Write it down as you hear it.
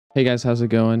Hey guys, how's it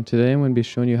going? Today I'm going to be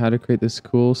showing you how to create this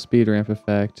cool speed ramp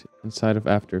effect inside of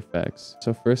After Effects.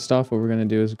 So first off, what we're going to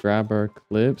do is grab our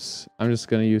clips. I'm just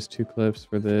going to use 2 clips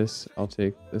for this. I'll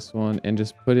take this one and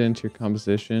just put it into your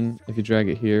composition. If you drag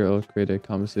it here, it'll create a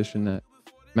composition that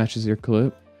matches your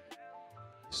clip.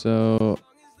 So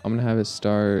I'm going to have it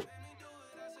start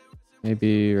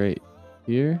maybe right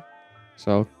here.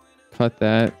 So I'll cut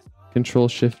that, Control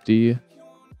Shift D,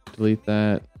 delete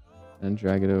that, and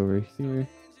drag it over here.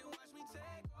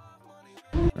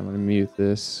 I'm going to mute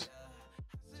this.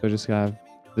 So I just have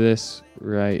this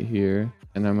right here.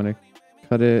 And I'm going to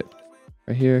cut it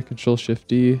right here. Control Shift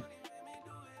D.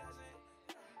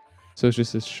 So it's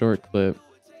just this short clip.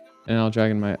 And I'll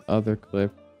drag in my other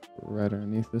clip right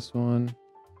underneath this one.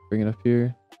 Bring it up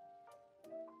here.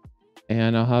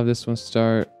 And I'll have this one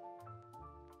start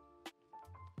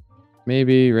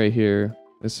maybe right here.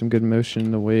 There's some good motion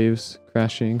in the waves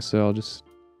crashing. So I'll just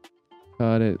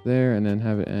cut it there and then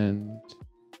have it end.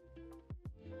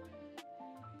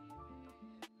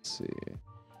 See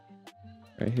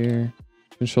right here,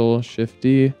 Control Shift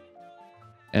D,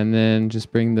 and then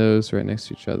just bring those right next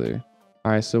to each other.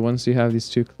 All right, so once you have these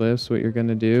 2 clips, what you're going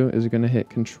to do is you're going to hit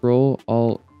Control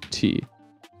Alt T.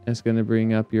 It's going to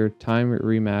bring up your time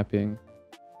remapping,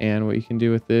 and what you can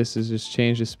do with this is just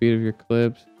change the speed of your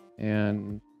clips,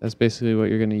 and that's basically what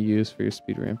you're going to use for your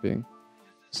speed ramping.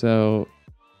 So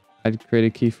I'd create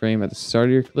a keyframe at the start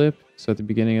of your clip, so at the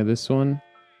beginning of this one,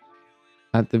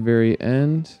 at the very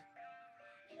end,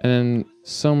 and then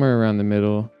somewhere around the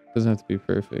middle. Doesn't have to be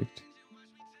perfect.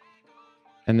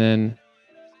 And then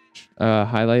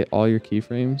highlight all your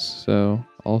keyframes, so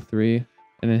all 3,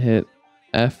 and then hit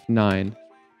F9,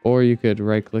 or you could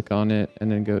right click on it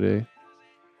and then go to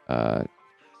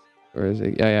where is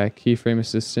it? Yeah, keyframe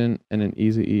assistant, and then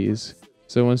easy ease.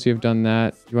 So once you've done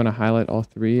that, you want to highlight all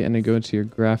 3 and then go into your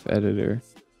graph editor.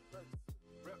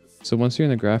 So once you're in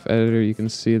the graph editor, you can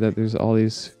see that there's all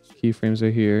these keyframes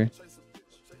right here.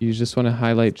 You just want to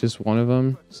highlight just one of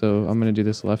them. So I'm going to do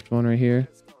this left one right here.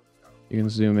 You can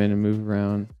zoom in and move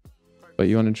around, but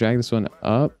you want to drag this one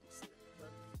up,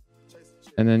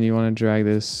 and then you want to drag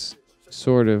this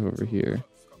sort of over here,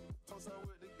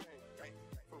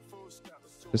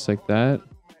 just like that.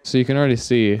 So you can already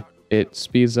see it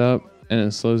speeds up and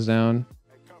it slows down.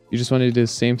 You just want to do the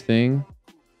same thing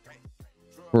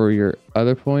for your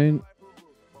other point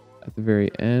at the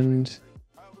very end.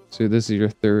 So this is your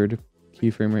 3rd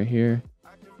keyframe right here.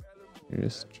 You're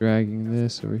just dragging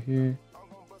this over here,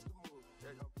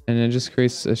 and it just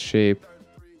creates a shape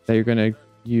that you're going to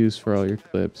use for all your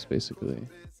clips basically.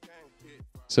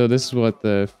 So this is what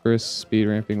the first speed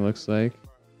ramping looks like,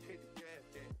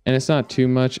 and it's not too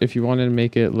much. If you wanted to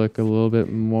make it look a little bit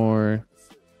more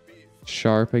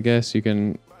sharp, I guess you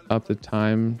can up the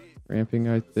time ramping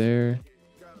right there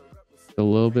a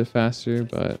little bit faster,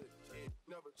 but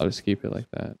I'll just keep it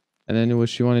like that. And then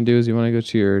what you want to do is you want to go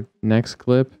to your next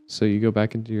clip. So you go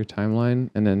back into your timeline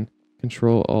and then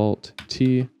Control Alt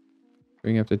T,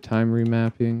 bring up the time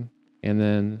remapping, and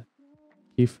then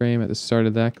keyframe at the start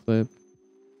of that clip,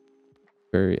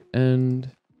 very end,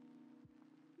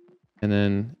 and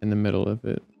then in the middle of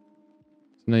it.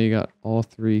 So now you got all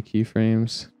 3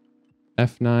 keyframes.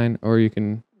 F9, or you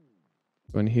can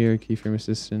go in here, keyframe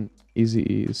assistant, easy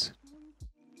ease,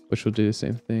 which will do the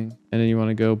same thing. And then you want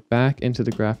to go back into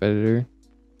the graph editor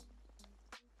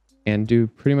and do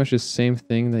pretty much the same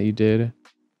thing that you did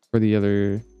for the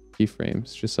other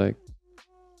keyframes. Just like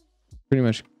pretty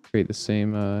much create the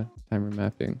same timer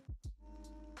mapping.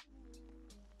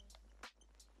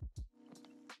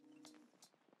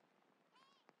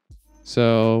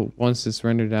 So once it's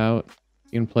rendered out,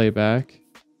 you can play back.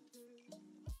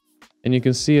 And you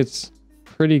can see it's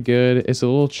pretty good. It's a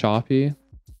little choppy.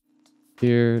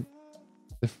 Here,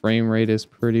 the frame rate is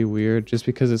pretty weird just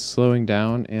because it's slowing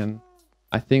down, and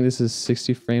I think this is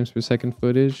 60 frames per second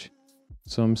footage,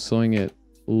 so I'm slowing it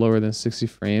lower than 60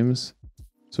 frames.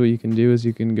 So what you can do is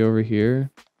you can go over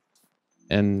here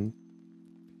and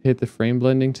hit the frame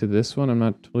blending to this one. I'm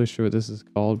not totally sure what this is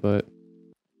called, but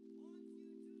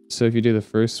so if you do the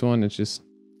first one, it's just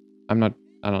I don't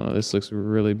know, this looks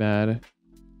really bad.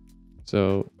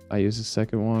 So I use the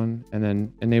second one and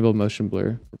then enable motion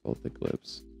blur for both the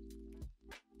clips.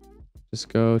 Just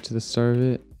go to the start of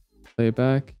it, play it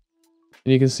back,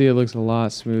 and you can see it looks a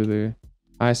lot smoother.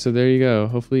 Alright, so there you go.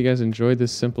 Hopefully you guys enjoyed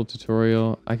this simple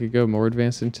tutorial. I could go more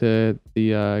advanced into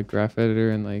the graph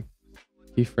editor and like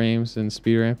keyframes and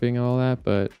speed ramping and all that,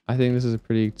 but I think this is a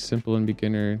pretty simple and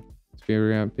beginner speed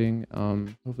ramping.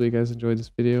 Hopefully you guys enjoyed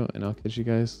this video, and I'll catch you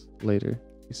guys later.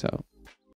 Peace out.